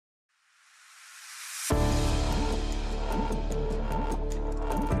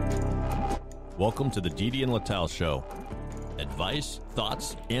Welcome to the Didi and Littell Show. Advice,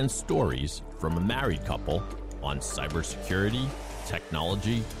 thoughts, and stories from a married couple on cybersecurity,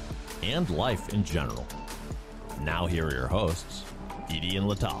 technology, and life in general. Now here are your hosts, Didi and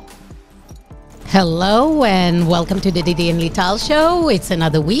Littell. Hello and welcome to the Didi and Littell Show. It's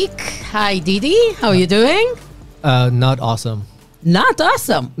another week. Hi Didi, how are you doing? Not awesome. Not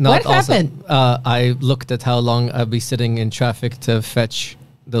awesome. Not what awesome. happened? I looked at how long I'd be sitting in traffic to fetch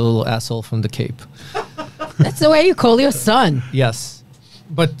the little asshole from the Cape. That's the way you call your son. Yes,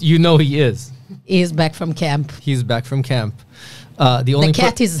 but you know he is. He's back from camp. He's back from camp. The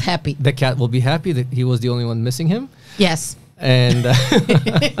cat is happy. The cat will be happy that he was the only one missing him. Yes. And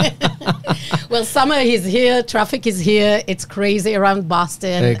well, summer is here. Traffic is here. It's crazy around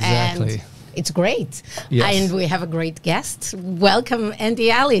Boston. Exactly. And it's great. Yes. And we have a great guest. Welcome,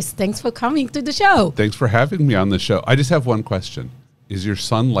 Ellis. Thanks for coming to the show. Thanks for having me on the show. I just have one question. Is your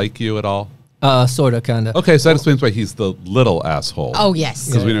son like you at all? Sort of, kind of. Okay, so that explains why he's the little asshole. Oh, yes.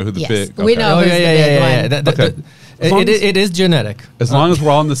 Because we know who the big... We know who's the big one. It is genetic. As long as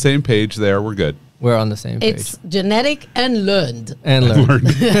we're all on the same page there, we're good. We're on the same page. It's genetic and learned. And learned.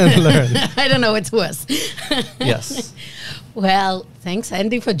 And learned. I don't know what's worse. Yes. Well, thanks,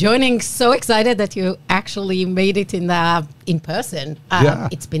 Andy, for joining. So excited that you actually made it in person. Yeah.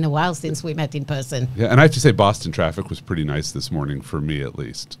 It's been a while since we met in person. Yeah, and I have to say Boston traffic was pretty nice this morning for me, at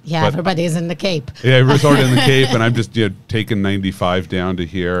least. Yeah, But everybody's in the Cape. Yeah, everyone's already in the Cape, and I'm just taking 95 down to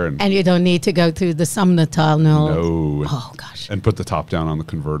here. And you don't need to go through the Sumner Tunnel. No. Oh, gosh. And put the top down on the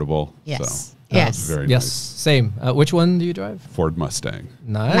convertible. Yes. So, Yes. Very Yes, nice. same. Which one do you drive? Ford Mustang.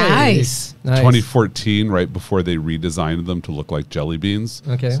 Nice. 2014, right before they redesigned them to look like jelly beans.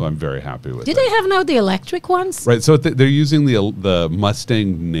 Okay. So I'm very happy with Do it. they have now the electric ones? Right, so they're using the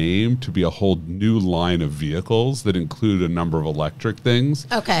Mustang name to be a whole new line of vehicles that include a number of electric things.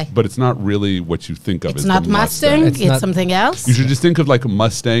 Okay. But it's not really what you think of It's as not the Mustang. It's It's not- something else. You should just think of like a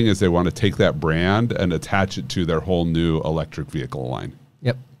Mustang as they want to take that brand and attach it to their whole new electric vehicle line.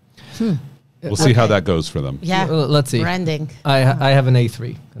 Yep. We'll see how that goes for them. Yeah. Let's see. Branding. I have an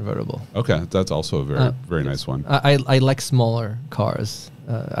A3 convertible. Okay, that's also a very nice one. I like smaller cars.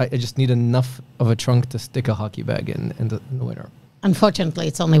 I just need enough of a trunk to stick a hockey bag in the winter. Unfortunately,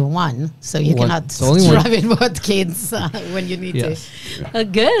 it's only one, so you One. cannot It's only one. drive it with kids when you need Yes. to.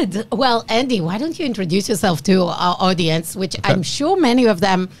 Good. Well, Andy, why don't you introduce yourself to our audience, which I'm sure many of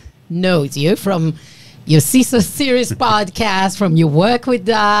them knows you from your CISO series podcast, from your work with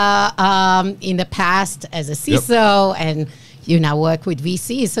in the past as a CISO, and you now work with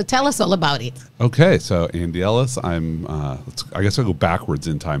VC. So tell us all about it. Okay, so Andy Ellis, I guess I'll go backwards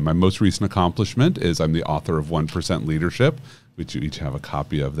in time. My most recent accomplishment is I'm the author of 1% Leadership, which you each have a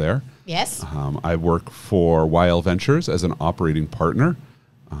copy of there. Yes. I work for YL Ventures as an operating partner.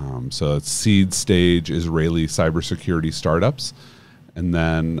 So it's seed stage Israeli cybersecurity startups. And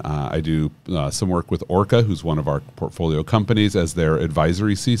then I do some work with Orca, who's one of our portfolio companies, as their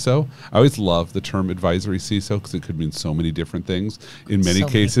advisory CISO. I always love the term advisory CISO because it could mean so many different things. In many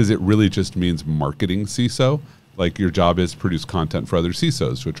cases, it really just means marketing CISO. Like your job is to produce content for other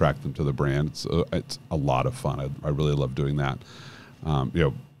CISOs to attract them to the brand. So it's a lot of fun. I really love doing that.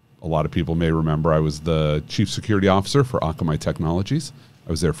 A lot of people may remember I was the chief security officer for Akamai Technologies.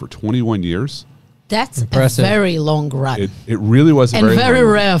 I was there for 21 years. That's Impressive. a very long run. It really was and very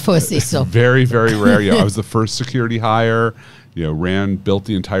rare for a CISO. Very, very rare. I was the first security hire, built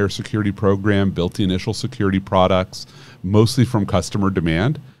the entire security program, built the initial security products, mostly from customer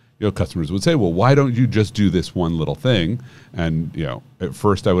demand. Customers would say, well, why don't you just do this one little thing? And, at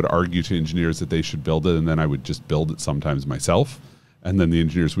first I would argue to engineers that they should build it, and then I would just build it sometimes myself. And then the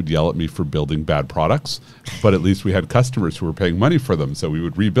engineers would yell at me for building bad products. But at least we had customers who were paying money for them, so we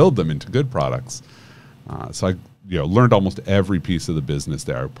would rebuild them into good products. So I learned almost every piece of the business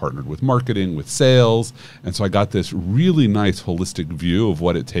there. I partnered with marketing, with sales, and so I got this really nice holistic view of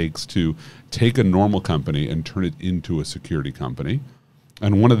what it takes to take a normal company and turn it into a security company.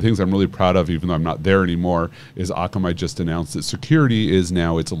 And one of the things I'm really proud of, even though I'm not there anymore, is Akamai just announced that security is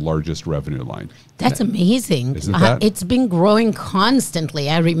now its largest revenue line. That's amazing. Isn't that? It's been growing constantly.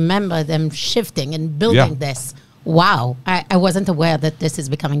 I remember them shifting and building this. Wow. I wasn't aware that this is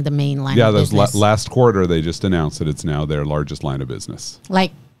becoming the main line of business. Last quarter, they just announced that it's now their largest line of business.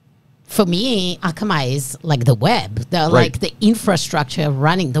 Like, for me, Akamai is like the web. They're Right. like the infrastructure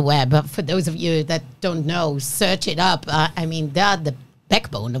running the web. For those of you that don't know, search it up. They're the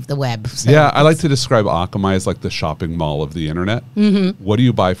backbone of the web. So Yeah, I like to describe Akamai as like the shopping mall of the internet. Mm-hmm. What do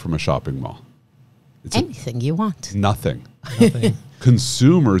you buy from a shopping mall? It's anything you want. nothing. Nothing.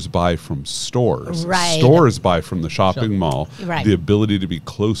 Consumers buy from stores. Right. Stores buy from the shopping mall. Right. The ability to be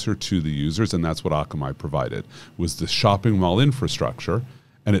closer to the users, and that's what Akamai provided, was the shopping mall infrastructure.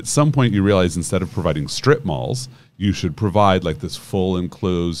 And at some point you realize instead of providing strip malls, you should provide like this full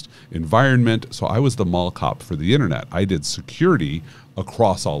enclosed environment. So I was the mall cop for the internet. I did security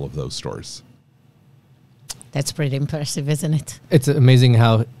across all of those stores. That's pretty impressive, isn't it? It's amazing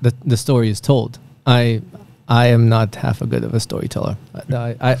how the story is told. I am not half a good of a storyteller.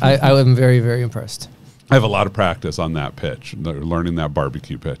 I am very, very impressed. I have a lot of practice on that pitch, learning that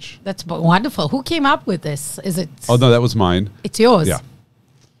barbecue pitch. That's wonderful. Who came up with this? Is it? Oh, no, that was mine. It's yours? Yeah.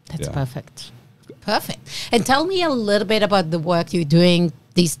 That's Yeah. perfect. Perfect. And tell me a little bit about the work you're doing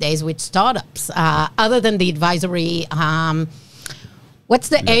these days with startups. Other than the advisory, what's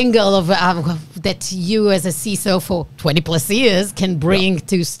the angle of that you as a CISO for 20 plus years can bring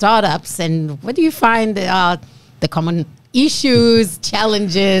to startups? And what do you find are the common issues,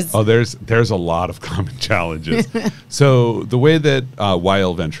 challenges? Oh, there's a lot of common challenges. So the way that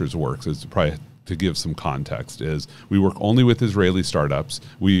YL Ventures works is probably to give some context is we work only with Israeli startups.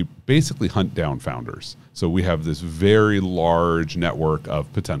 We basically hunt down founders. So we have this very large network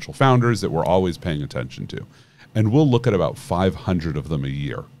of potential founders that we're always paying attention to. And we'll look at about 500 of them a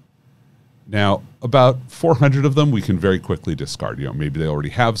year. Now, about 400 of them we can very quickly discard. Maybe they already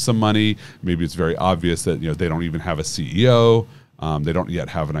have some money. Maybe it's very obvious that they don't even have a CEO. They don't yet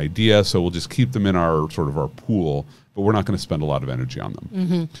have an idea. So we'll just keep them in our pool, but we're not going to spend a lot of energy on them.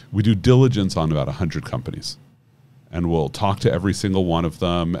 Mm-hmm. We do diligence on about 100 companies. And we'll talk to every single one of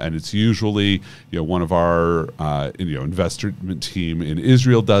them. And it's usually, one of our, investment team in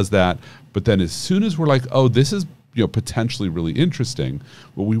Israel does that. But then as soon as we're like, oh, this is, potentially really interesting,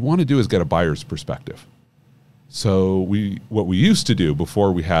 what we want to do is get a buyer's perspective. So what we used to do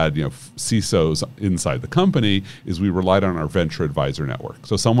before we had, CISOs inside the company is we relied on our venture advisor network.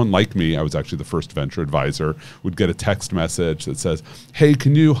 So someone like me, I was actually the first venture advisor, would get a text message that says, hey,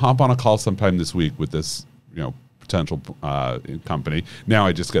 can you hop on a call sometime this week with this, potential company? Now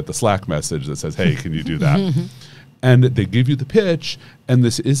I just get the Slack message that says, hey, can you do that? And they give you the pitch, and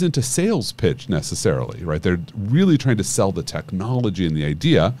this isn't a sales pitch necessarily, right? They're really trying to sell the technology and the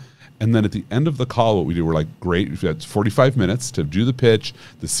idea. And then at the end of the call, what we do, we're like, great, we've got 45 minutes to do the pitch.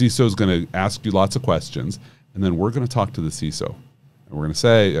 The CISO is going to ask you lots of questions, and then we're going to talk to the CISO. And we're going to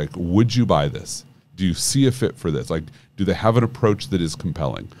say, like, would you buy this? Do you see a fit for this? Like, do they have an approach that is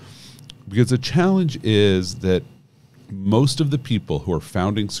compelling? Because the challenge is that most of the people who are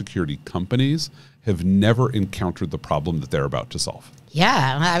founding security companies have never encountered the problem that they're about to solve.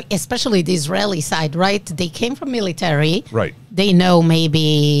 Yeah, especially the Israeli side, right? They came from military. Right. They know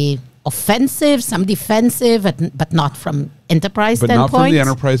maybe offensive, some defensive, but not from enterprise but standpoint. Not from the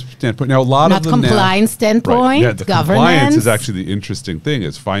enterprise standpoint. Now, a lot of them compliance standpoint, right. Yeah, the governance. Compliance is actually the interesting thing.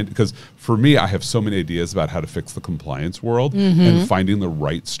 Is because for me, I have so many ideas about how to fix the compliance world, and finding the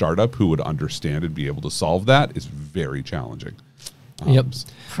right startup who would understand and be able to solve that is very challenging. Yep.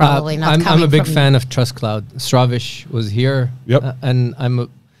 Probably not. I'm a big fan of Trust Cloud. Stravish was here. Yep. And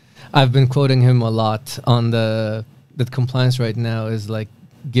I've been quoting him a lot on that compliance right now is like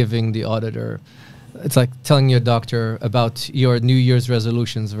giving the auditor, it's like telling your doctor about your New Year's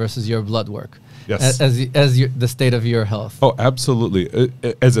resolutions versus your blood work. Yes. As the state of your health. Oh, absolutely.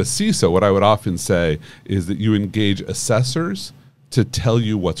 As a CISO, what I would often say is that you engage assessors to tell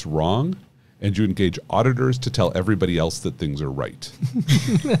you what's wrong, and you engage auditors to tell everybody else that things are right.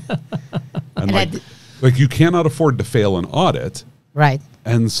 and like you cannot afford to fail an audit. Right.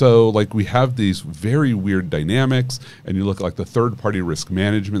 And so we have these very weird dynamics, and you look at the third-party risk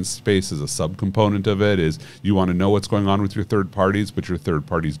management space as a subcomponent of it is you want to know what's going on with your third parties, but your third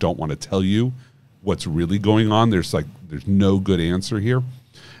parties don't want to tell you what's really going on. There's no good answer here.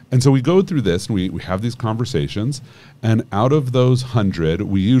 And so we go through this and we have these conversations, and out of those 100,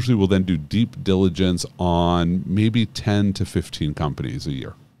 we usually will then do deep diligence on maybe 10 to 15 companies a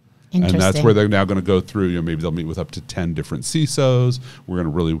year. And that's where they're now going to go through, maybe they'll meet with up to 10 different CISOs. We're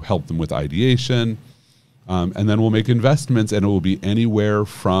going to really help them with ideation. And then we'll make investments, and it will be anywhere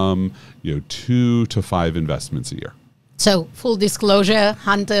from 2 to 5 investments a year. So full disclosure,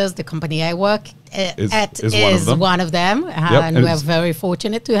 Hunters, the company I work is one of them. And we're very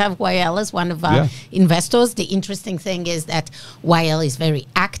fortunate to have YL as one of our investors. The interesting thing is that YL is very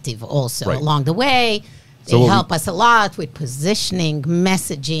active also along the way. They help us a lot with positioning,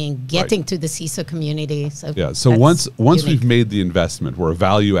 messaging, getting to the CISO community. So once we've made the investment, we're a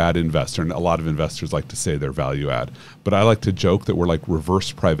value add investor, and a lot of investors like to say they're value add. But I like to joke that we're like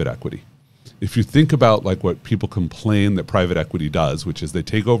reverse private equity. If you think about what people complain that private equity does, which is they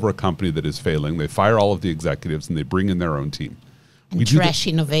take over a company that is failing, they fire all of the executives, and they bring in their own team. And trash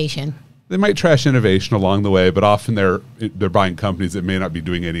innovation. They might trash innovation along the way, but often they're buying companies that may not be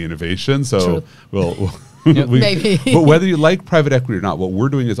doing any innovation. So maybe. But whether you like private equity or not, what we're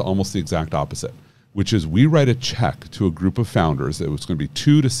doing is almost the exact opposite, which is we write a check to a group of founders that was going to be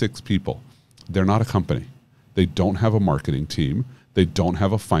 2 to 6 people. They're not a company. They don't have a marketing team. They don't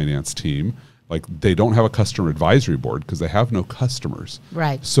have a finance team. Like, they don't have a customer advisory board because they have no customers.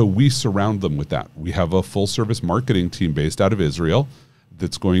 Right. So we surround them with that. We have a full service marketing team based out of Israel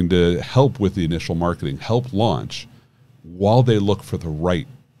that's going to help with the initial marketing, help launch while they look for the right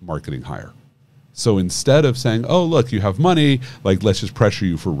marketing hire. So instead of saying, oh, look, you have money, like, let's just pressure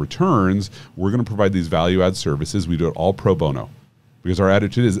you for returns, we're going to provide these value add services. We do it all pro bono because our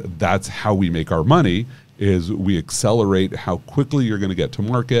attitude is that's how we make our money. Is we accelerate how quickly you're going to get to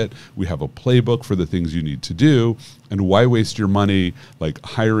market. We have a playbook for the things you need to do. And why waste your money like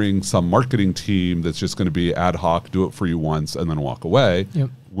hiring some marketing team that's just going to be ad hoc, do it for you once, and then walk away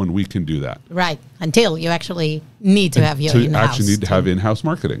when we can do that. Right. Until you actually need to have your in-house. You actually need to have in-house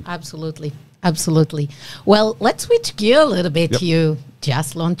marketing. Absolutely. Absolutely. Well, let's switch gear a little bit. Yep. You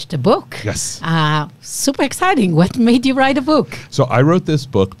just launched a book. Yes. Super exciting. What made you write a book? So I wrote this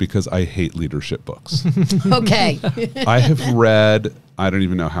book because I hate leadership books. Okay. I have read, I don't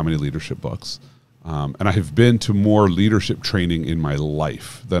even know how many leadership books. And I have been to more leadership training in my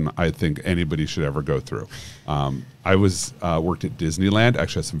life than I think anybody should ever go through. I was worked at Disneyland.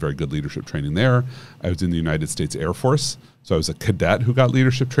 Actually, had some very good leadership training there. I was in the United States Air Force. So I was a cadet who got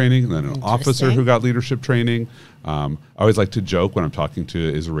leadership training, and then an officer who got leadership training. I always like to joke when I'm talking to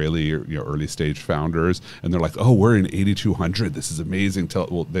Israeli or early stage founders, and they're like, "Oh, we're in 8200. This is amazing."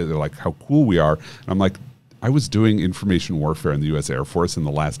 They're like, "How cool we are!" And I'm like, "I was doing information warfare in the U.S. Air Force in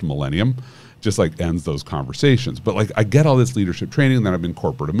the last millennium." Just like ends those conversations. But like I get all this leadership training, then I'm in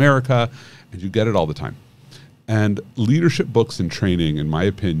corporate America, and you get it all the time. And leadership books and training, in my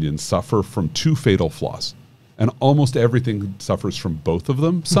opinion, suffer from 2 fatal flaws. And almost everything suffers from both of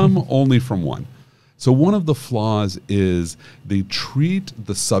them, some only from one. So one of the flaws is they treat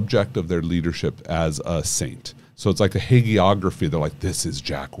the subject of their leadership as a saint. So it's like a hagiography. They're like, this is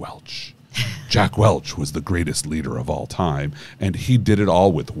Jack Welch. Jack Welch was the greatest leader of all time, and he did it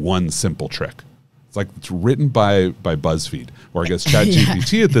all with one simple trick. It's like it's written by BuzzFeed, or I guess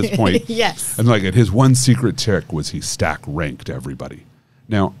ChatGPT at this point. Yes. And like, and his one secret trick was he stack ranked everybody.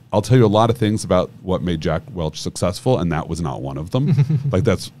 Now, I'll tell you a lot of things about what made Jack Welch successful, and that was not one of them. Like,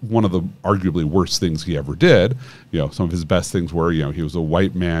 that's one of the arguably worst things he ever did. Some of his best things were, he was a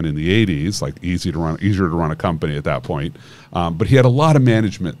white man in the 80s, like easier to run a company at that point. But he had a lot of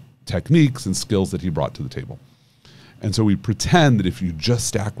management techniques and skills that he brought to the table. And so we pretend that if you just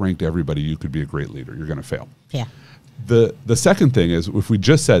stack ranked everybody, you could be a great leader. You're going to fail. Yeah. The second thing is, if we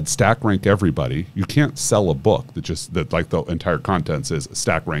just said stack rank everybody, you can't sell a book that like the entire contents is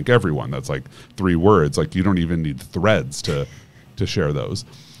stack rank everyone. That's like 3 words. Like, you don't even need threads to share those.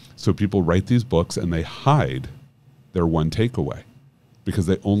 So people write these books and they hide their one takeaway because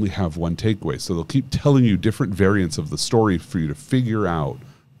they only have one takeaway. So they'll keep telling you different variants of the story for you to figure out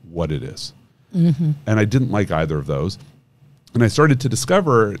what it is. Mm-hmm. And I didn't like either of those. And I started to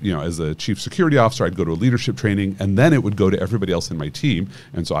discover, as a chief security officer, I'd go to a leadership training, and then it would go to everybody else in my team.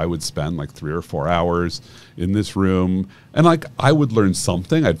 And so I would spend like 3 or 4 hours in this room, and like I would learn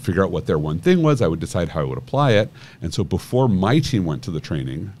something. I'd figure out what their one thing was. I would decide how I would apply it. And so before my team went to the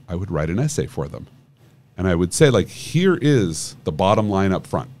training, I would write an essay for them. And I would say, like, here is the bottom line up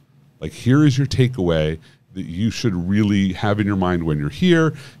front. Like, here is your takeaway that you should really have in your mind when you're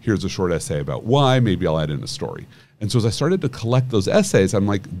here. Here's a short essay about why. Maybe I'll add in a story. And so as I started to collect those essays, I'm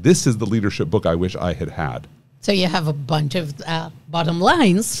like, this is the leadership book I wish I had had. So you have a bunch of bottom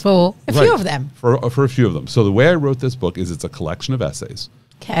lines for a few of them. For a few of them. So the way I wrote this book is it's a collection of essays.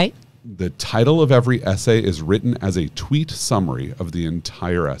 Okay. The title of every essay is written as a tweet summary of the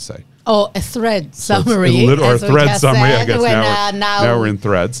entire essay. Oh, a thread summary. Or a thread summary, I guess. Now we're in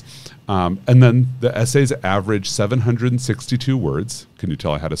threads. And then the essays average 762 words. Can you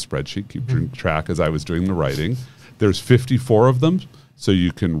tell I had a spreadsheet, keeping track as I was doing the writing? There's 54 of them, so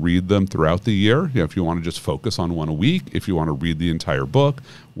you can read them throughout the year. If you want to just focus on one a week, if you want to read the entire book,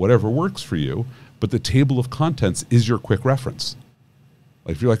 whatever works for you. But the table of contents is your quick reference.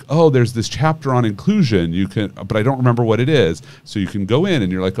 Like, if you're like, oh, there's this chapter on inclusion, but I don't remember what it is. So you can go in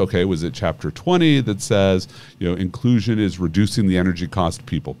and you're like, okay, was it chapter 20 that says, inclusion is reducing the energy cost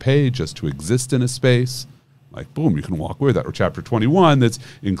people pay just to exist in a space? Like, boom, you can walk away with that. Or chapter 21, that's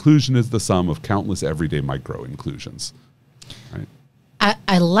inclusion is the sum of countless everyday micro inclusions. Right?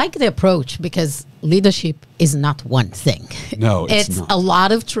 I like the approach because leadership is not one thing. No, it's not. A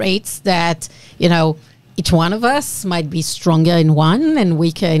lot of traits that, each one of us might be stronger in one and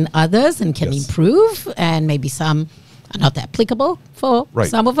weaker in others and can Yes. improve, and maybe some are not applicable for Right.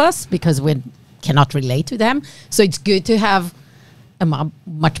 some of us because we cannot relate to them. So it's good to have a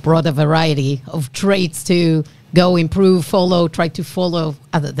much broader variety of traits to go improve, try to follow,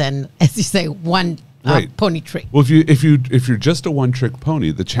 other than, as you say, one Right. pony trick. Well, if you're just a one-trick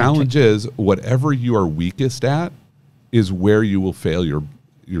pony, the challenge is whatever you are weakest at is where you will fail your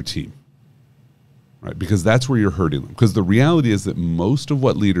team, right? Because that's where you're hurting them. Because the reality is that most of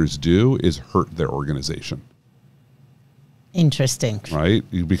what leaders do is hurt their organization, Interesting. right?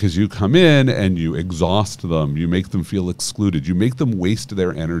 Because you come in and you exhaust them, you make them feel excluded, you make them waste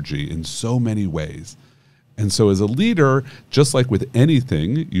their energy in so many ways. And so as a leader, just like with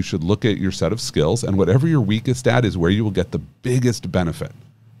anything, you should look at your set of skills, and whatever you're weakest at is where you will get the biggest benefit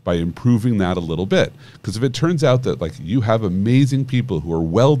by improving that a little bit. Because if it turns out that like you have amazing people who are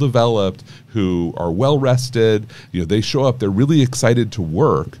well developed, who are well rested, they show up, they're really excited to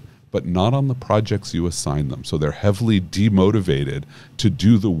work, but not on the projects you assign them. So they're heavily demotivated to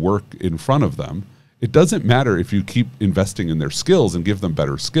do the work in front of them. It doesn't matter if you keep investing in their skills and give them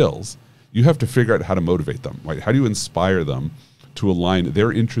better skills. You have to figure out how to motivate them, right? How do you inspire them to align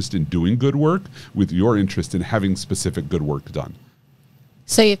their interest in doing good work with your interest in having specific good work done?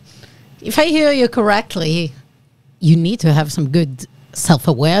 So if I hear you correctly, you need to have some good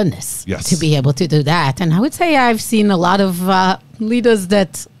self-awareness Yes. to be able to do that. And I would say I've seen a lot of leaders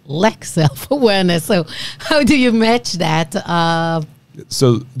that lack self-awareness. So how do you match that?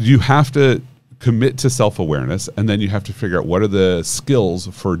 So you have to commit to self-awareness, and then you have to figure out what are the skills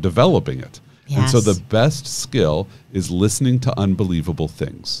for developing it. And so Yes. the best skill is listening to unbelievable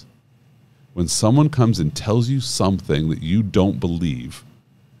things. When someone comes and tells you something that you don't believe,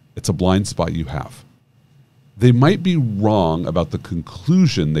 it's a blind spot you have. They might be wrong about the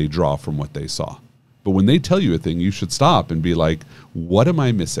conclusion they draw from what they saw. But when they tell you a thing, you should stop and be like, what am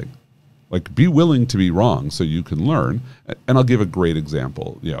I missing? Like, be willing to be wrong so you can learn. And I'll give a great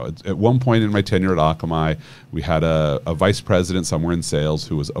example. At one point in my tenure at Akamai, we had a vice president somewhere in sales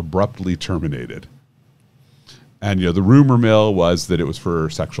who was abruptly terminated. And the rumor mill was that it was for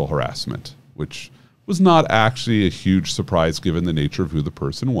sexual harassment, which was not actually a huge surprise given the nature of who the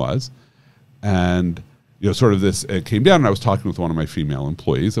person was. And it came down, and I was talking with one of my female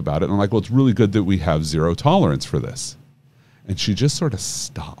employees about it, and I'm like, well, it's really good that we have zero tolerance for this. And she just sort of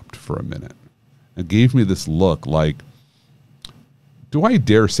stopped for a minute and gave me this look like, do I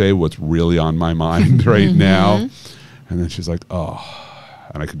dare say what's really on my mind right now? And then she's like, oh,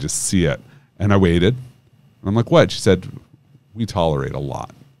 and I could just see it. And I waited. And I'm like, what? She said, we tolerate a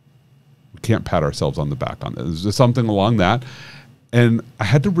lot. We can't pat ourselves on the back on this. There's just something along that. And I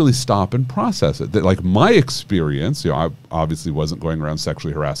had to really stop and process it. That, like, my experience, I obviously wasn't going around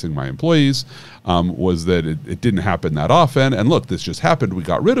sexually harassing my employees, was that it didn't happen that often. And look, this just happened. We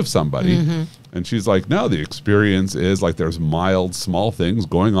got rid of somebody. And she's like, no, the experience is like there's mild, small things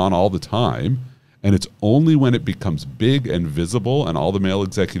going on all the time. And it's only when it becomes big and visible and all the male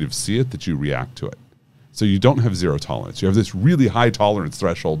executives see it that you react to it. So you don't have zero tolerance. You have this really high tolerance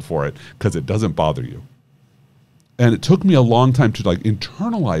threshold for it because it doesn't bother you. And it took me a long time to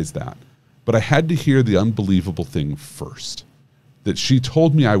internalize that. But I had to hear the unbelievable thing first, that she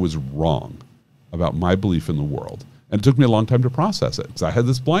told me I was wrong about my belief in the world. And it took me a long time to process it because I had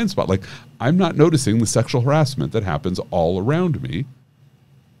this blind spot. Like, I'm not noticing the sexual harassment that happens all around me.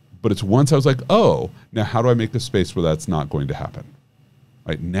 But it's once I was like, oh, now how do I make a space where that's not going to happen?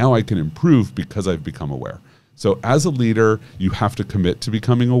 Right now I can improve because I've become aware. So as a leader, you have to commit to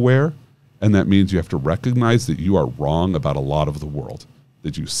becoming aware. And that means you have to recognize that you are wrong about a lot of the world,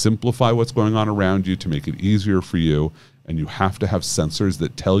 that you simplify what's going on around you to make it easier for you. And you have to have sensors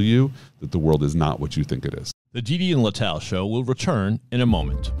that tell you that the world is not what you think it is. The Didi and Littell Show will return in a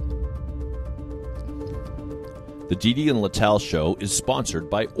moment. The Didi and Littell Show is sponsored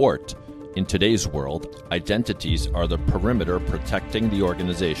by ORT. In today's world, identities are the perimeter protecting the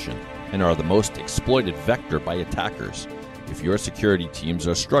organization and are the most exploited vector by attackers. If your security teams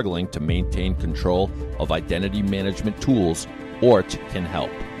are struggling to maintain control of identity management tools, ORT can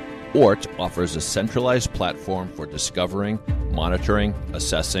help. ORT offers a centralized platform for discovering, monitoring,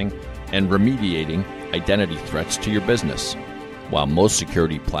 assessing, and remediating identity threats to your business. While most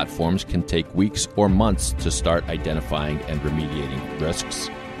security platforms can take weeks or months to start identifying and remediating risks,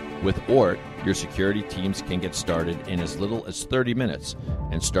 with ORT, your security teams can get started in as little as 30 minutes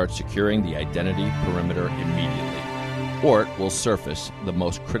and start securing the identity perimeter immediately. ORT will surface the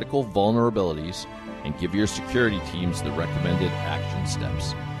most critical vulnerabilities and give your security teams the recommended action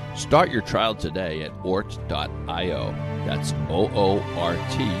steps. Start your trial today at ort.io. That's OORT.io.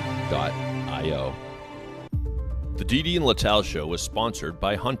 The Didi and Lital Show is sponsored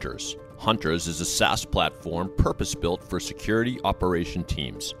by Hunters. Hunters is a SaaS platform purpose-built for security operation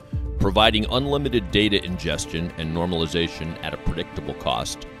teams, providing unlimited data ingestion and normalization at a predictable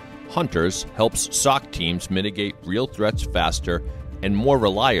cost. Hunters helps SOC teams mitigate real threats faster and more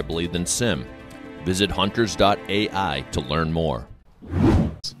reliably than SIEM. Visit hunters.ai to learn more.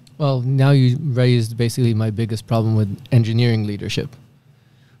 Well, now you raised basically my biggest problem with engineering leadership,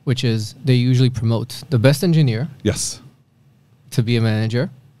 which is they usually promote the best engineer Yes. to be a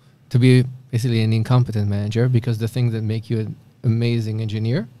manager, to be basically an incompetent manager, because the things that make you an amazing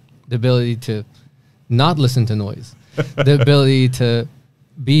engineer, the ability to not listen to noise, the ability to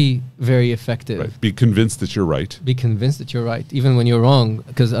be very effective. Right. Be convinced that you're right. Be convinced that you're right, even when you're wrong,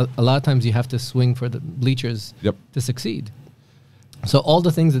 because a lot of times you have to swing for the bleachers Yep. to succeed. So all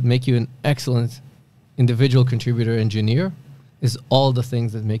the things that make you an excellent individual contributor engineer is all the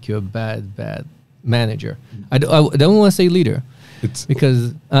things that make you a bad manager. I don't want to say leader. It's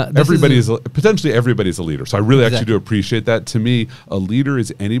Because potentially everybody's a leader. So I really actually Exactly. do appreciate that. To me, a leader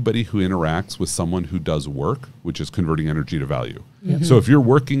is anybody who interacts with someone who does work, which is converting energy to value. So if you're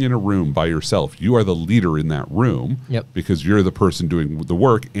working in a room by yourself, you are the leader in that room Yep. because you're the person doing the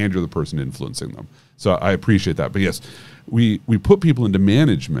work and you're the person influencing them. So I appreciate that. But yes, we put people into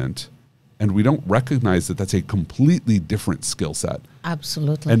management and we don't recognize that that's a completely different skill set.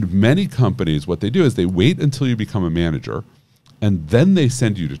 Absolutely. And many companies, what they do is they wait until you become a manager and then they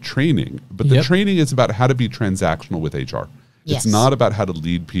send you to training. But the Yep. training is about how to be transactional with HR. Yes. It's not about how to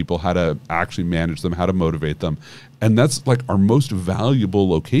lead people, how to actually manage them, how to motivate them. And that's like our most valuable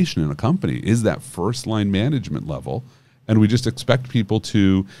location in a company is that first line management level. And we just expect people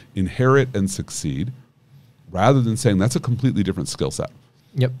to inherit and succeed rather than saying that's a completely different skill set.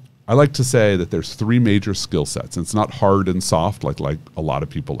 Yep. I like to say that there's three major skill sets. And it's not hard and soft like a lot of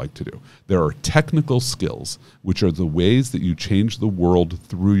people like to do. There are technical skills, which are the ways that you change the world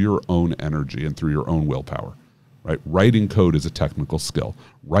through your own energy and through your own willpower. Right? Writing code is a technical skill.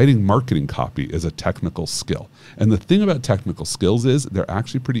 Writing marketing copy is a technical skill. And the thing about technical skills is they're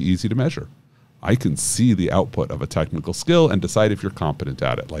actually pretty easy to measure. I can see the output of a technical skill and decide if you're competent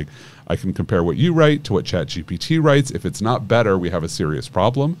at it. Like I can compare what you write to what ChatGPT writes. If it's not better, we have a serious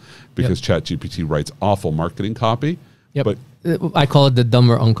problem because ChatGPT writes awful marketing copy. Yep. But I call it the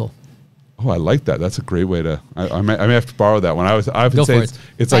dumber uncle. oh, I like that. That's a great way to. I may have to borrow that one. I would Go say for it's, it.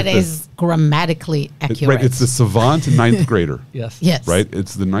 it's That like is grammatically accurate. right. It's the savant ninth grader. Yes. Yes. Right?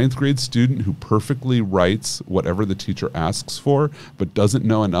 It's the ninth grade student who perfectly writes whatever the teacher asks for, but doesn't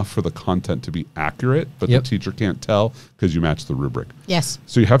know enough for the content to be accurate, but Yep. the teacher can't tell because you match the rubric. Yes.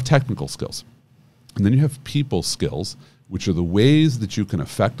 So you have technical skills. And then you have people skills, which are the ways that you can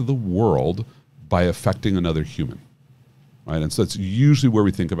affect the world by affecting another human. Right? And so that's usually where we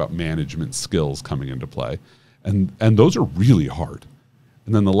think about management skills coming into play. And those are really hard.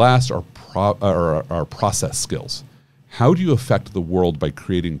 And then the last are process skills. How do you affect the world by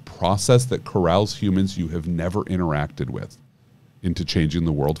creating process that corrals humans you have never interacted with into changing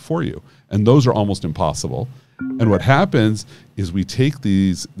the world for you? And those are almost impossible. And what happens is we take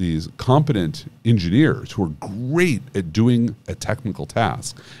these competent engineers who are great at doing a technical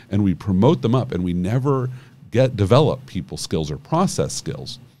task and we promote them up and we never develop people skills or process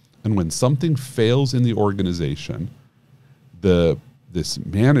skills. And when something fails in the organization, this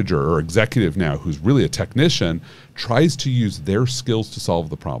manager or executive now, who's really a technician, tries to use their skills to solve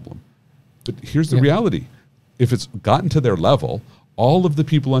the problem. But here's the reality. If it's gotten to their level, all of the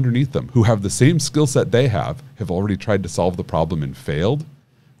people underneath them who have the same skill set they have already tried to solve the problem and failed.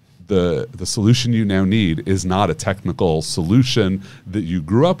 The solution you now need is not a technical solution that you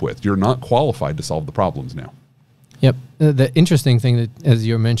grew up with. You're not qualified to solve the problems now. Yep. The interesting thing that, as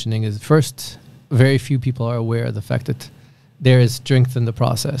you're mentioning, is first, very few people are aware of the fact that there is strength in the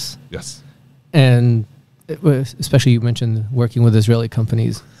process. Yes. And especially you mentioned working with Israeli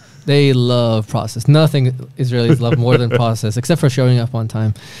companies. They love process. Nothing Israelis love more than process, except for showing up on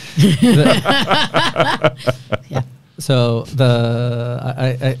time. Yeah. So you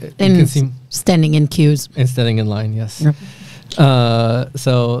can see Standing in queues. and standing in line. Yes. Yep.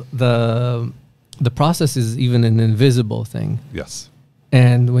 So the process is even an invisible thing. Yes.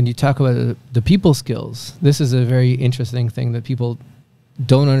 And when you talk about the people skills, this is a very interesting thing that people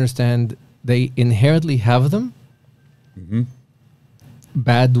don't understand. They inherently have them. Mm-hmm.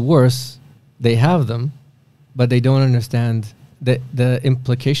 Bad, worse, they have them, but they don't understand the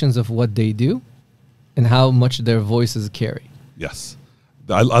implications of what they do and how much their voices carry. Yes.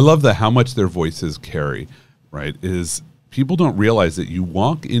 I love that how much their voices carry, right? Is people don't realize that you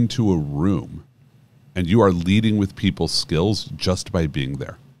walk into a room and you are leading with people's skills just by being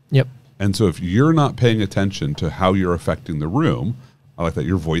there. Yep. And so if you're not paying attention to how you're affecting the room, I like that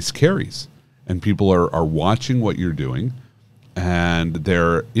your voice carries. And people are watching what you're doing, and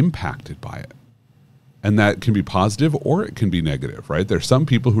they're impacted by it. And that can be positive or it can be negative, right? There's some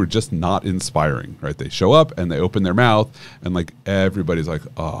people who are just not inspiring, right? They show up and they open their mouth and like everybody's like,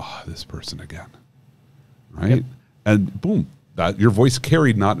 oh, this person again, right? Yep. And boom, that your voice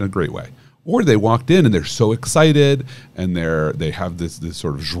carried not in a great way. Or they walked in and they're so excited and they have this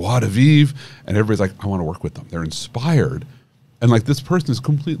sort of joie de vivre and everybody's like, I want to work with them. They're inspired. And like this person is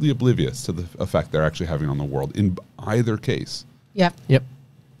completely oblivious to the effect they're actually having on the world in either case. Yep. Yep.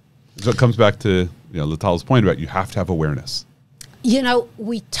 So it comes back to Lital's point about you have to have awareness.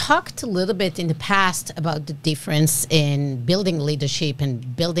 We talked a little bit in the past about the difference in building leadership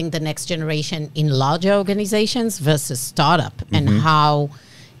and building the next generation in larger organizations versus startup, and how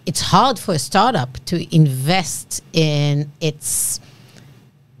it's hard for a startup to invest in its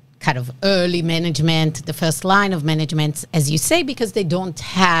kind of early management, the first line of management, as you say, because they don't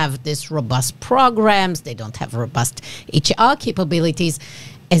have this robust programs, they don't have robust HR capabilities.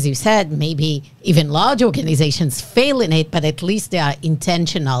 As you said, maybe even large organizations fail in it, but at least they are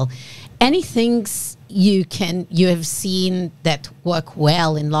intentional. Any things you have seen that work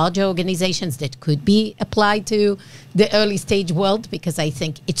well in larger organizations that could be applied to the early stage world? Because I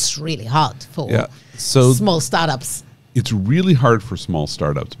think it's really hard for small startups. It's really hard for small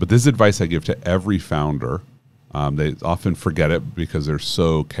startups, but this is advice I give to every founder. They often forget it because they're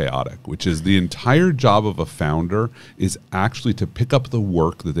so chaotic, which is the entire job of a founder is actually to pick up the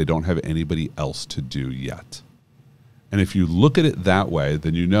work that they don't have anybody else to do yet. And if you look at it that way,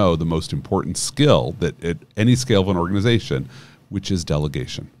 then you know the most important skill that at any scale of an organization, which is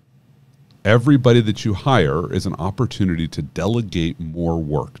delegation. Everybody that you hire is an opportunity to delegate more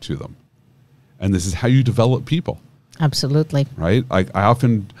work to them. And this is how you develop people. Absolutely. Right?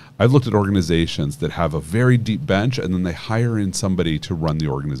 I've looked at organizations that have a very deep bench and then they hire in somebody to run the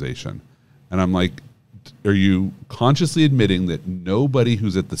organization. And I'm like, are you consciously admitting that nobody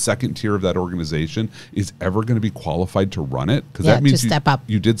who's at the second tier of that organization is ever going to be qualified to run it? Because that means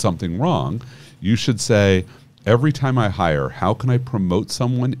you did something wrong. You should say, every time I hire, how can I promote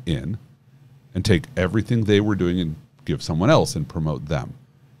someone in and take everything they were doing and give someone else and promote them?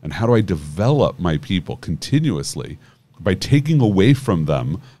 And how do I develop my people continuously by taking away from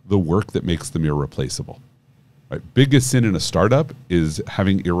them the work that makes them irreplaceable? Right? Biggest sin in a startup is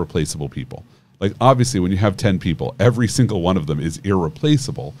having irreplaceable people. Like obviously when you have 10 people, every single one of them is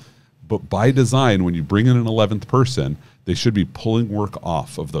irreplaceable. But by design, when you bring in an 11th person, they should be pulling work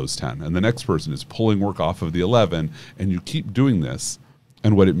off of those 10. And the next person is pulling work off of the 11. And you keep doing this.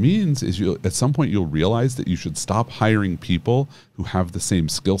 And what it means is at some point you'll realize that you should stop hiring people who have the same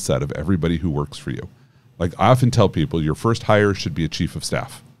skill set of everybody who works for you. Like I often tell people, your first hire should be a chief of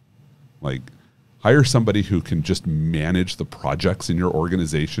staff. Like hire somebody who can just manage the projects in your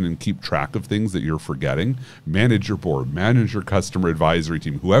organization and keep track of things that you're forgetting. Manage your board, manage your customer advisory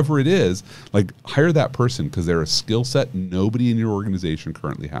team, whoever it is, like hire that person because they're a skill set nobody in your organization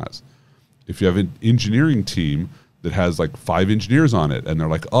currently has. If you have an engineering team that has like 5 engineers on it and they're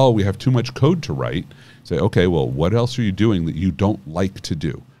like, oh, we have too much code to write. Say, okay, well, what else are you doing that you don't like to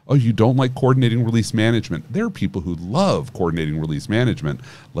do? Oh, you don't like coordinating release management. There are people who love coordinating release management.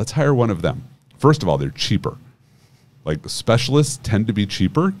 Let's hire one of them. First of all, they're cheaper. Like specialists tend to be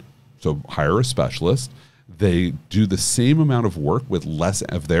cheaper. So hire a specialist. They do the same amount of work with less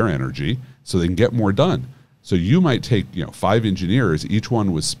of their energy so they can get more done. So you might take 5 engineers. Each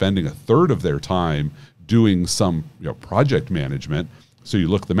one was spending a third of their time doing some project management. So you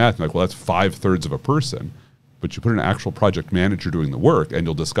look at the math and like, well, that's 5/3 of a person. But you put an actual project manager doing the work and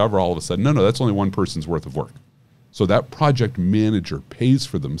you'll discover all of a sudden, no, that's only one person's worth of work. So that project manager pays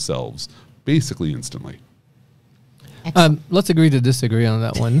for themselves basically instantly. Let's agree to disagree on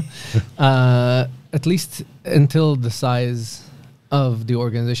that one. At least until the size of the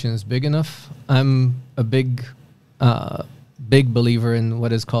organization is big enough. I'm a big believer in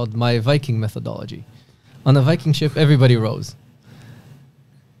what is called my Viking methodology. On a Viking ship, everybody rows.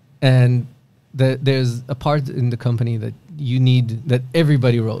 And there's a part in the company that you need that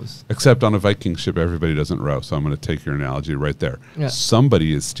everybody rows. Except on a Viking ship, everybody doesn't row. So I'm going to take your analogy right there. Yeah.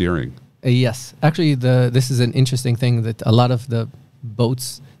 Somebody is steering. Yes. Actually, this is an interesting thing that a lot of the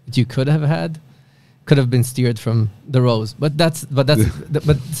boats that you could have had could have been steered from the rows. But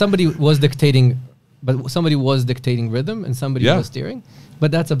somebody was dictating rhythm and somebody was steering. But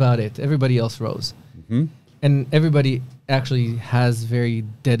that's about it. Everybody else rows. Mm-hmm. And everybody actually has very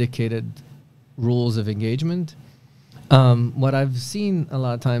dedicated rules of engagement. What I've seen a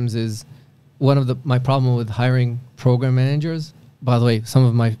lot of times is my problem with hiring program managers by the way, some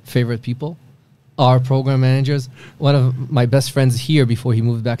of my favorite people are program managers. One of my best friends here before he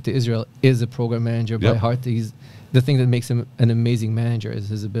moved back to Israel is a program manager by heart. The thing that makes him an amazing manager is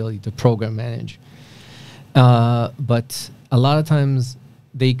his ability to program manage. But a lot of times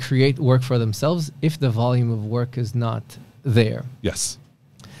they create work for themselves if the volume of work is not there. Yes.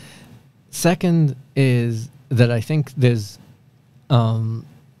 Second is that I think there's,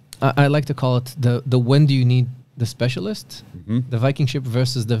 I like to call it the when do you need the specialist, the Viking ship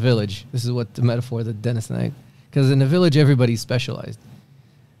versus the village. This is what the metaphor that Dennis and I, because in the village, everybody's specialized.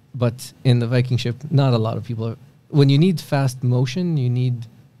 But in the Viking ship, not a lot of people are. When you need fast motion, you need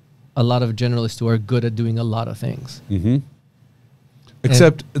a lot of generalists who are good at doing a lot of things.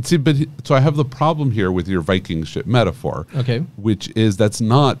 Except, so I have the problem here with your Viking ship metaphor, which is that's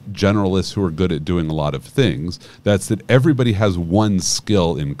not generalists who are good at doing a lot of things. That's that everybody has one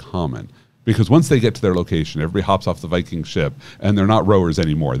skill in common. Because once they get to their location, everybody hops off the Viking ship, and they're not rowers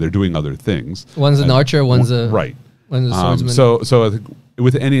anymore. They're doing other things. One's an archer, one's a swordsman. So I think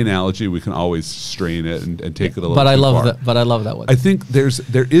with any analogy, we can always strain it and take it a little. But I far. love that one. I think there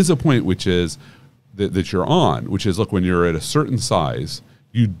is a point which is that you're on, which is look, when you're at a certain size,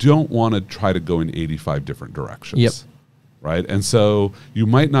 you don't want to try to go in 85 different directions. Right. And so you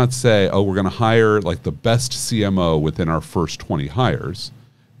might not say, oh, we're going to hire like the best CMO within our first 20 hires,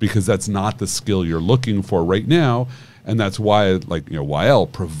 because that's not the skill you're looking for right now. And that's why,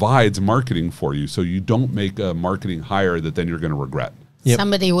 YL provides marketing for you, so you don't make a marketing hire that then you're going to regret.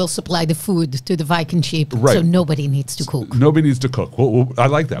 Somebody will supply the food to the Viking ship, so nobody needs to cook. Nobody needs to cook. I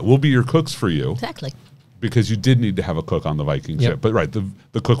like that. We'll be your cooks for you. Exactly. Because you did need to have a cook on the Viking ship. But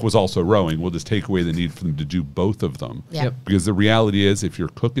the cook was also rowing. We'll just take away the need for them to do both of them. Because the reality is, if your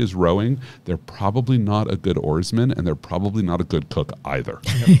cook is rowing, they're probably not a good oarsman, and they're probably not a good cook either.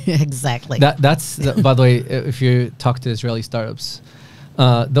 Exactly. That's by the way, if you talk to Israeli startups,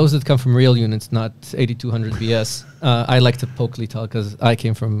 those that come from real units, not 8200 BS, I like to pokely tell because I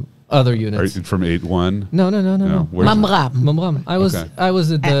came from other units. Are you from 8-1? No. Mamram. I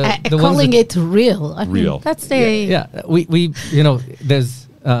was at the calling it real. I real. Mean, that's the we there's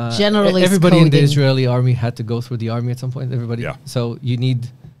generally everybody in the Israeli army had to go through the army at some point. Everybody. So you need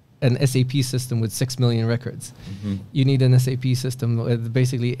an SAP system with 6 million records. You need an SAP system with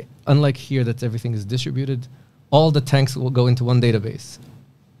basically, unlike here that everything is distributed, all the tanks will go into one database.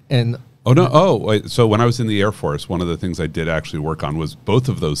 And so when I was in the Air Force, one of the things I did actually work on was both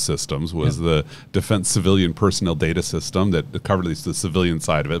of those systems. Was the Defense Civilian Personnel Data System that covered at least the civilian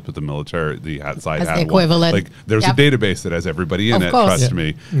side of it, but the military, side had equivalent. Like there's a database that has everybody in it. Trust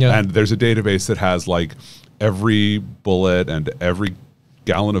me. And there's a database that has like every bullet and every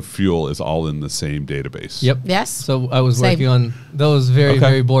gallon of fuel is all in the same database. Yes. So I was working on those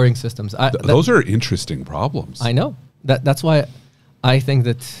very boring systems. Those are interesting problems. I know. That's why I think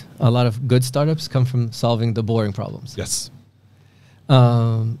that a lot of good startups come from solving the boring problems. Yes.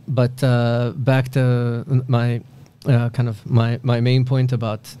 But back to my my main point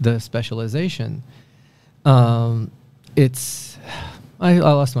about the specialization. I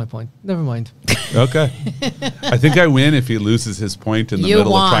lost my point. Never mind. Okay. I think I win if he loses his point in the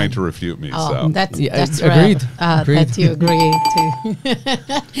middle of trying to refute me. So that's agreed. That you agree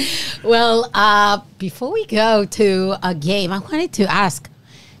to. Well, before we go to a game, I wanted to ask,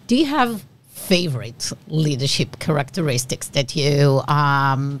 do you have favorite leadership characteristics that you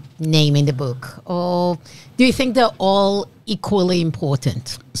name in the book? Or do you think they're all equally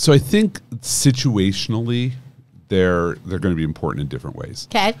important? So I think situationally, they're going to be important in different ways.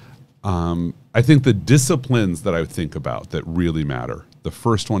 Okay. I think the disciplines that I think about that really matter, the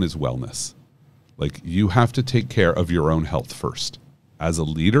first one is wellness. Like you have to take care of your own health first. As a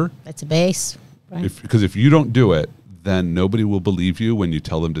leader. That's a base. Right? Because if you don't do it, then nobody will believe you when you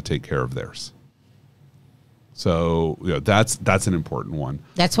tell them to take care of theirs. So that's an important one.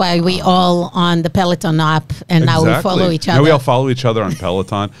 That's why we all on the Peloton app, and now we follow each other. Now we all follow each other on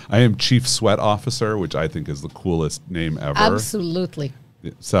Peloton. I am Chief Sweat Officer, which I think is the coolest name ever. Absolutely.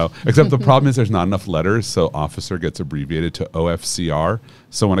 So, except the problem is there's not enough letters, so officer gets abbreviated to OFCR.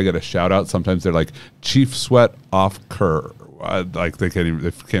 So when I get a shout out, sometimes they're like Chief Sweat Off Kerr. Like they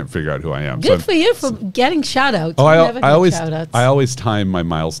can't figure out who I am. Good for you for getting shout outs. Oh, I always time my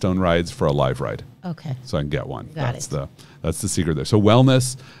milestone rides for a live ride. Okay. So I can get one. That's the secret there. So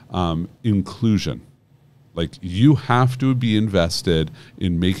wellness, inclusion. Like you have to be invested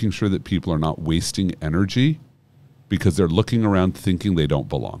in making sure that people are not wasting energy because they're looking around thinking they don't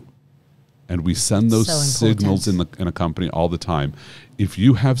belong. And we send those signals in a company all the time. If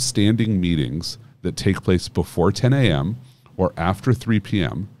you have standing meetings that take place before 10 a.m. or after 3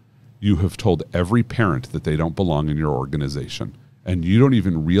 p.m., you have told every parent that they don't belong in your organization. and you don't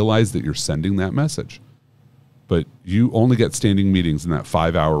even realize that you're sending that message. But you only get standing meetings in that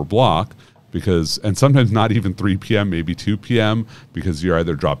 5-hour block and sometimes not even 3 p.m., maybe 2 p.m., because you're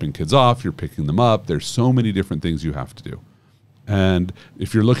either dropping kids off, you're picking them up. There's so many different things you have to do. And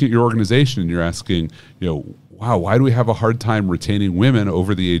if you're looking at your organization and you're asking, wow, why do we have a hard time retaining women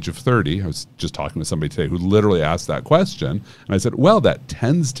over the age of 30? I was just talking with somebody today who literally asked that question. And I said, well, that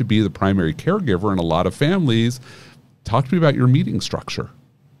tends to be the primary caregiver in a lot of families. Talk to me about your meeting structure.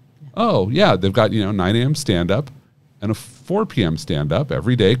 Oh, yeah, they've got, 9 a.m. stand-up and a 4 p.m. stand-up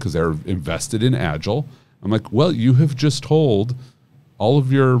every day because they're invested in Agile. I'm like, well, you have just told all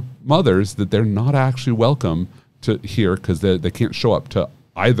of your mothers that they're not actually welcome to here because they can't show up to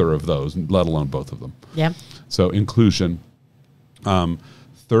either of those, let alone both of them. Yeah. So inclusion.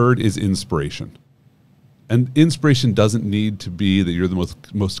 Third is inspiration. And inspiration doesn't need to be that you're the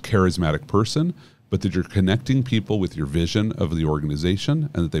most charismatic person, but that you're connecting people with your vision of the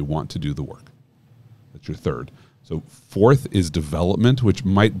organization and that they want to do the work. That's your third. So fourth is development, which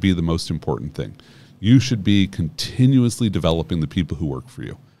might be the most important thing. You should be continuously developing the people who work for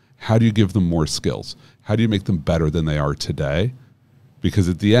you. How do you give them more skills? How do you make them better than they are today? Because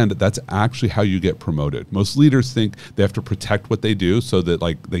at the end, that's actually how you get promoted. Most leaders think they have to protect what they do so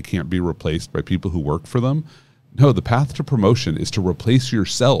that they can't be replaced by people who work for them. No, the path to promotion is to replace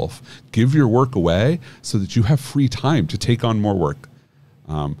yourself, give your work away so that you have free time to take on more work.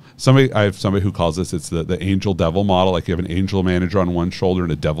 I have somebody who calls this, it's the angel devil model. Like you have an angel manager on one shoulder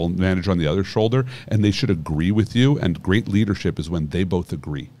and a devil manager on the other shoulder, and they should agree with you. And great leadership is when they both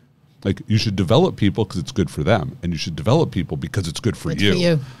agree. Like you should develop people because it's good for them, and you should develop people because it's good for you. For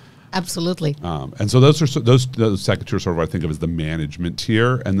you. Absolutely. And so those second tier sort of what I think of as the management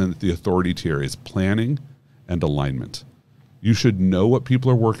tier, and then the authority tier is planning and alignment. You should know what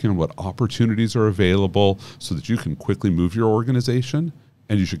people are working on, what opportunities are available so that you can quickly move your organization,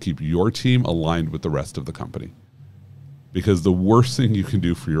 and you should keep your team aligned with the rest of the company. Because the worst thing you can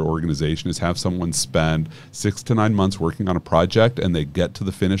do for your organization is have someone spend 6 to 9 months working on a project and they get to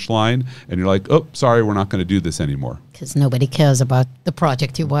the finish line and you're like, oh, sorry, we're not going to do this anymore. Because nobody cares about the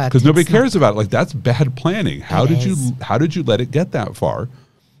project you work. Because nobody cares about it. Like that's bad planning. How did you let it get that far?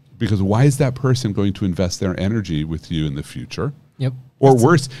 Because why is that person going to invest their energy with you in the future? Yep. Or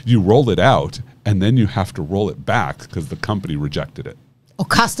worse, you roll it out and then you have to roll it back because the company rejected it. Or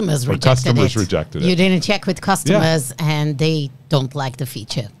customers rejected it. You didn't check with customers and they don't like the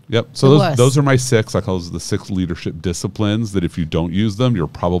feature. Yep. So those are my 6. I call those the 6 leadership disciplines that if you don't use them, you're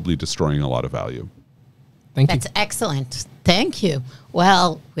probably destroying a lot of value. Thank you. That's excellent. Thank you.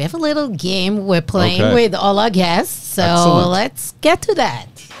 Well, we have a little game we're playing with all our guests. So let's get to that.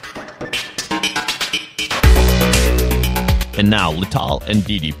 And now Lital and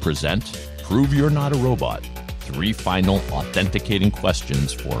Didi present Prove You're Not a Robot. 3 final authenticating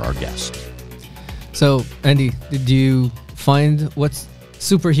questions for our guest. So, Andy, did you find what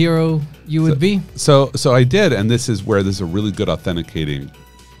superhero you would be? So I did, and this is a really good authenticating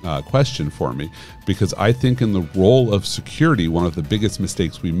question for me, because I think in the role of security, one of the biggest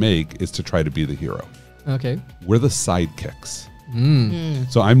mistakes we make is to try to be the hero. Okay. We're the sidekicks.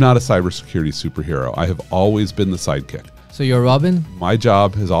 So I'm not a cybersecurity superhero. I have always been the sidekick. So you're Robin? My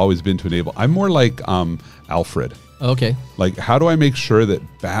job has always been to enable. I'm more like Alfred. Okay. Like, how do I make sure that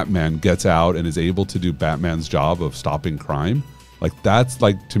Batman gets out and is able to do Batman's job of stopping crime? Like, that's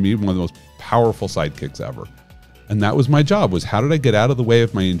like, to me, one of the most powerful sidekicks ever. And that was my job, was how did I get out of the way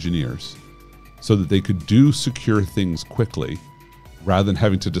of my engineers so that they could do secure things quickly rather than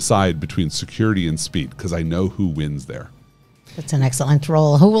having to decide between security and speed, because I know who wins there. That's an excellent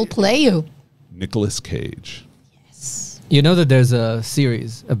role. Who will play you? Nicolas Cage. You know that there's a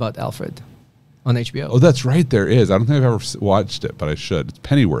series about Alfred on HBO. Oh, that's right. There is. I don't think I've ever watched it, but I should. It's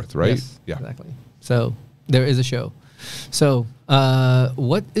Pennyworth, right? Yes, yeah, exactly. So there is a show. So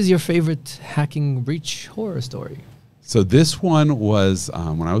what is your favorite hacking breach horror story? So this one was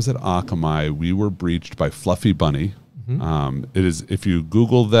when I was at Akamai, we were breached by Fluffy Bunny. It is, if you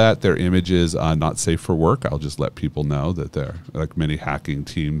Google that, their image is not safe for work. I'll just let people know that they're like many hacking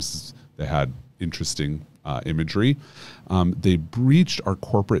teams. They had interesting imagery. They breached our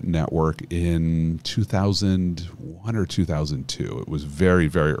corporate network in 2001 or 2002. It was very,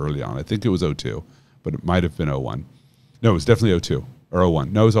 very early on. I think it was 02, but it might have been 01. No, it was definitely 02 or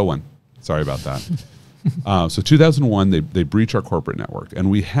 01. No, it was 01. Sorry about that. So 2001, they breached our corporate network, and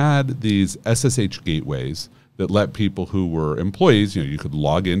we had these SSH gateways that let people who were employees, you could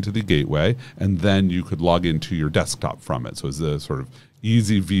log into the gateway, and then you could log into your desktop from it. So it was a sort of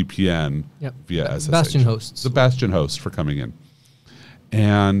easy VPN via SSH. Bastion hosts. The Bastion host for coming in.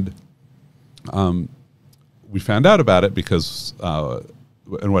 And we found out about it because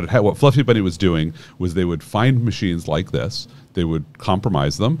and what Fluffy Bunny was doing was they would find machines like this. They would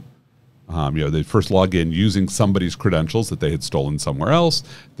compromise them. They'd first log in using somebody's credentials that they had stolen somewhere else.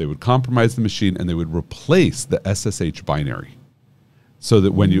 They would compromise the machine, and they would replace the SSH binary so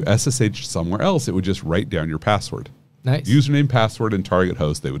that when you SSH somewhere else, it would just write down your password. Nice. Username, password, and target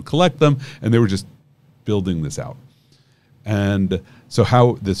host. They would collect them, and they were just building this out. And so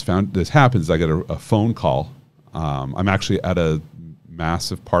how this happens, I get a phone call. I'm actually at a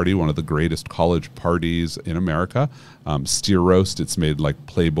massive party, one of the greatest college parties in America. Steer Roast, it's made like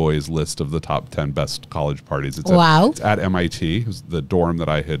Playboy's list of the top 10 best college parties. It's at MIT. It was the dorm that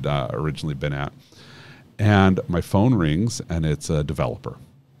I had originally been at. And my phone rings, and it's a developer.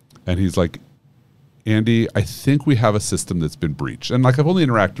 And he's like, Andy, I think we have a system that's been breached. And like I've only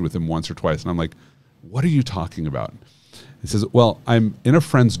interacted with him once or twice, and I'm like, what are you talking about? He says, well, I'm in a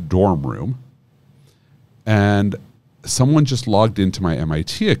friend's dorm room, and someone just logged into my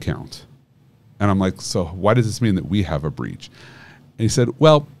MIT account. And I'm like, so why does this mean that we have a breach? And he said,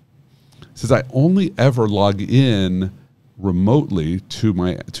 well, I only ever log in remotely to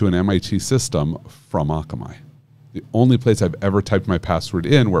an MIT system from Akamai. The only place I've ever typed my password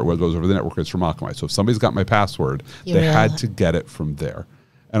in where it goes over the network is from Akamai. So if somebody's got my password, they had to get it from there.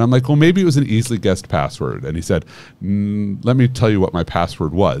 And I'm like, well, maybe it was an easily guessed password. And he said, let me tell you what my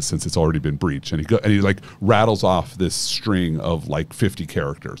password was since it's already been breached. And he like rattles off this string of like 50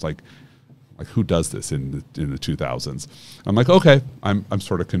 characters. Like who does this in the 2000s? I'm like, okay, I'm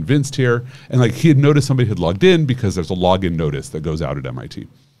sort of convinced here. And like he had noticed somebody had logged in because there's a login notice that goes out at MIT.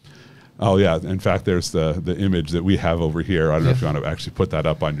 Oh yeah, in fact, there's the image that we have over here. I don't know if you want to actually put that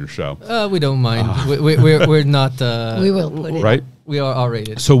up on your show. We don't mind. We're not. We will put it right. up. We are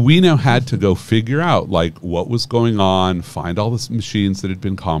R-rated. So we now had to go figure out like what was going on, find all the machines that had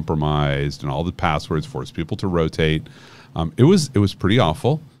been compromised, and all the passwords, force people to rotate. It was pretty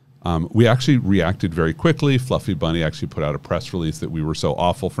awful. We actually reacted very quickly. Fluffy Bunny actually put out a press release that we were so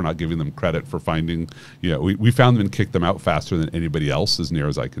awful for not giving them credit for finding, we found them and kicked them out faster than anybody else, as near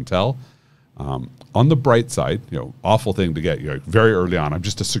as I can tell. On the bright side, awful thing to get, very early on, I'm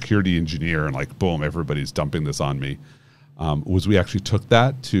just a security engineer and like, boom, everybody's dumping this on me, was we actually took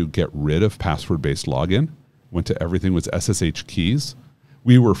that to get rid of password-based login, went to everything with SSH keys.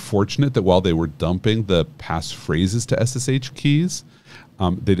 We were fortunate that while they were dumping the passphrases to SSH keys,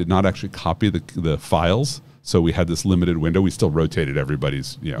 they did not actually copy the files, so we had this limited window. We still rotated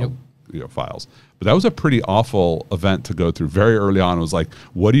everybody's files, but that was a pretty awful event to go through very early on. It was like,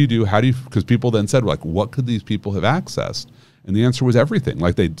 what do you do? How do you? Because people then said, like, what could these people have accessed? And the answer was everything.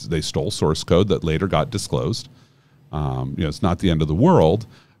 Like they stole source code that later got disclosed. It's not the end of the world,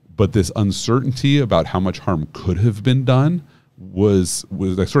 but this uncertainty about how much harm could have been done was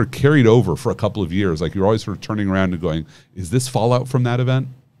like sort of carried over for a couple of years. Like you're always sort of turning around and going, is this fallout from that event?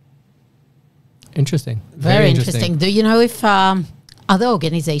 Interesting. Very interesting. Do you know if other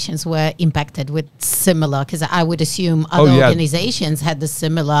organizations were impacted with similar? Because I would assume other organizations had the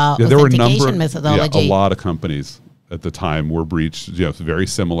similar authentication methodology. A lot of companies at the time were breached, very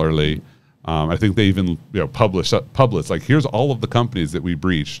similarly. I think they even published like, here's all of the companies that we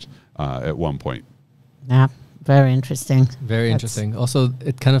breached at one point. Yeah. Very interesting. Very interesting. Also,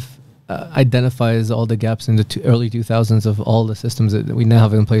 it kind of identifies all the gaps in the early 2000s of all the systems that we now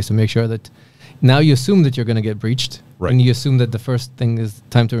have in place to make sure that now you assume that you're going to get breached, right, and you assume that the first thing is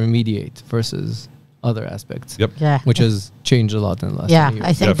time to remediate versus other aspects. Yep. Yeah. Which has changed a lot in the last 10 years.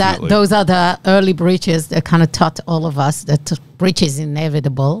 I think Definitely. that those are the early breaches that kind of taught all of us that breach is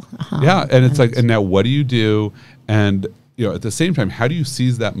inevitable. Yeah, and it's like, and now what do you do? And at the same time, how do you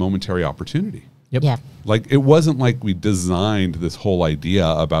seize that momentary opportunity? Yep. Yeah. Like, it wasn't like we designed this whole idea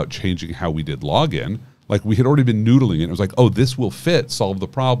about changing how we did login. Like, we had already been noodling it. It was like, oh, this will fit, solve the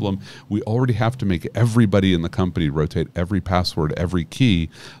problem. We already have to make everybody in the company rotate every password, every key.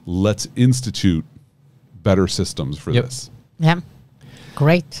 Let's institute better systems for this. Yeah.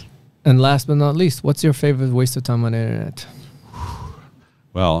 Great. And last but not least, what's your favorite waste of time on the internet?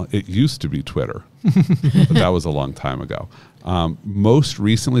 Well, it used to be Twitter, but that was a long time ago. Most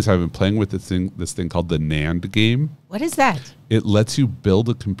recently, so I've been playing with this thing called the NAND game. What is that? It lets you build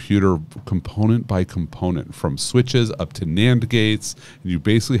a computer component by component, from switches up to NAND gates. And you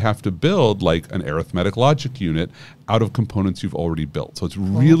basically have to build like an arithmetic logic unit out of components you've already built. So it's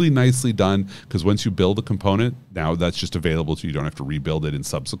really nicely done, because once you build a component, now that's just available to you. You don't have to rebuild it in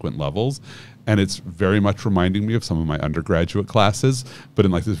subsequent levels. And it's very much reminding me of some of my undergraduate classes, but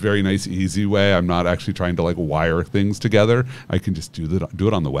in like this very nice, easy way. I'm not actually trying to like wire things together. I can just do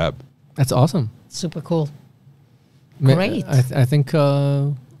it on the web. That's awesome. Super cool. Great. I think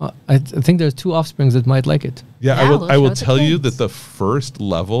all I think there's 2 offsprings that might like it. Yeah, Yeah, I will we'll show tell the you kids. that the first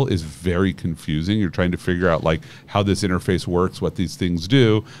level is very confusing. You're trying to figure out like how this interface works, what these things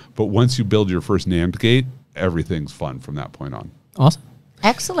do. But once you build your first NAND gate, everything's fun from that point on. Awesome.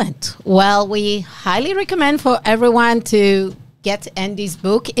 Excellent. Well, we highly recommend for everyone to get Andy's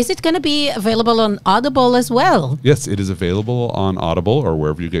book. Is it going to be available on Audible as well? Yes, it is available on Audible or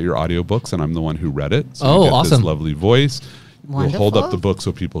wherever you get your audiobooks, and I'm the one who read it. So Oh, you get awesome. this lovely voice. We'll hold up Wonderful. the book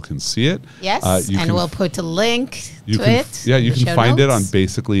so people can see it. Yes, you and can we'll put a link You to can, it. yeah, in you the can show find it on notes.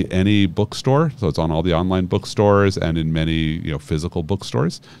 basically any bookstore. So it's on all the online bookstores and in many physical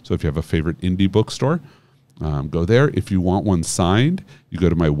bookstores. So if you have a favorite indie bookstore, go there. If you want one signed, you go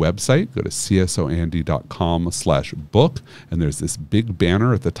to my website, go to csoandy.com/book, and there's this big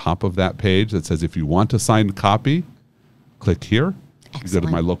banner at the top of that page that says, if you want a signed copy, click here. You go to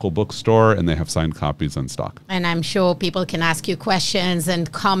Excellent. my local bookstore, and they have signed copies in stock. And I'm sure people can ask you questions and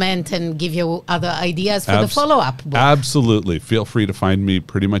comment and give you other ideas for the Abs- follow-up book. Absolutely. Feel free to find me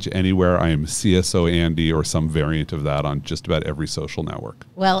pretty much anywhere. I am CSO Andy or some variant of that on just about every social network.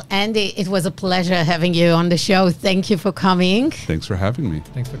 Well, Andy, it was a pleasure having you on the show. Thank you for coming. Thanks for having me.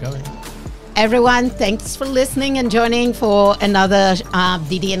 Thanks for coming. Everyone, thanks for listening and joining for another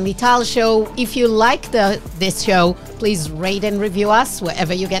Didi and Lital show. If you like this show, please rate and review us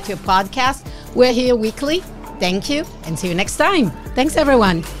wherever you get your podcast. We're here weekly. Thank you, and see you next time. Thanks,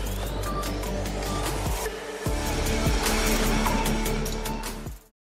 everyone.